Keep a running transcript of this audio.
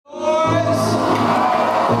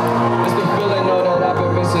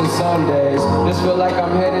Sundays. This feel like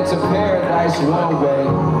I'm headed to paradise one way.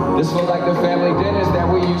 This feel like the family dinners that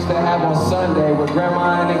we used to have on Sunday, with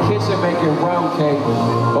grandma in the kitchen making rum cake,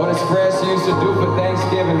 or the spreads she used to do for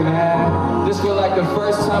Thanksgiving, man. This feel like the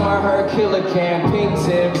first time I heard Killer Can, Pink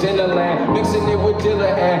Tims in the land, mixing it with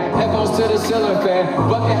Dillahan, headphones to the ceiling fan,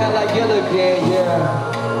 bucket hat like Gilligan,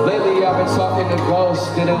 yeah. Lately I've been talking to ghosts,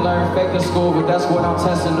 didn't learn fake in school, but that's what I'm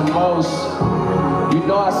testing the most. You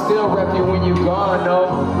know I still rep you when you gone, though.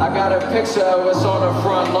 I got a picture of us on the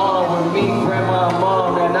front lawn with me, grandma, and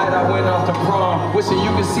mom. That night I went off to prom, wishing you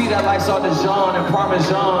could see that like saw Dijon and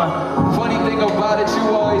Parmesan. Funny thing about it, you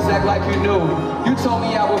always act like you knew. You told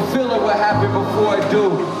me I would feel it what happened before I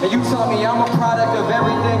do. And you told me I'm a product of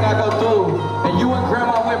everything I go through. And you and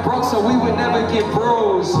grandma went broke so we would never get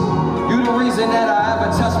bruised. You the reason that I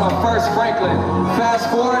ever touched my first Franklin.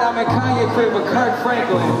 Fast forward, I'm in Kanye crib with Kirk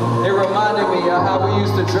Franklin. It reminded me of how we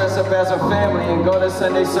used to dress up as a family and go to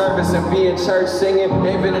Sunday service and be in church singing.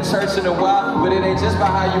 Ain't been to church in a while, but it ain't just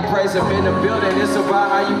about how you praise him in the building, it's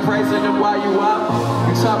about how you praising him while you out.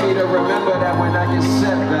 You taught me to remember that when I get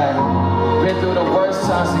set back. Been through the worst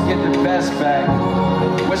times to get the best back.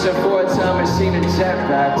 Wishing for a time machine and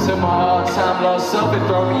jetpack. To my all-time low self and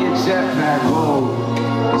throw me a jetpack. Whoa,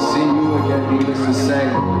 I see you again, needless to say.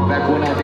 Back when I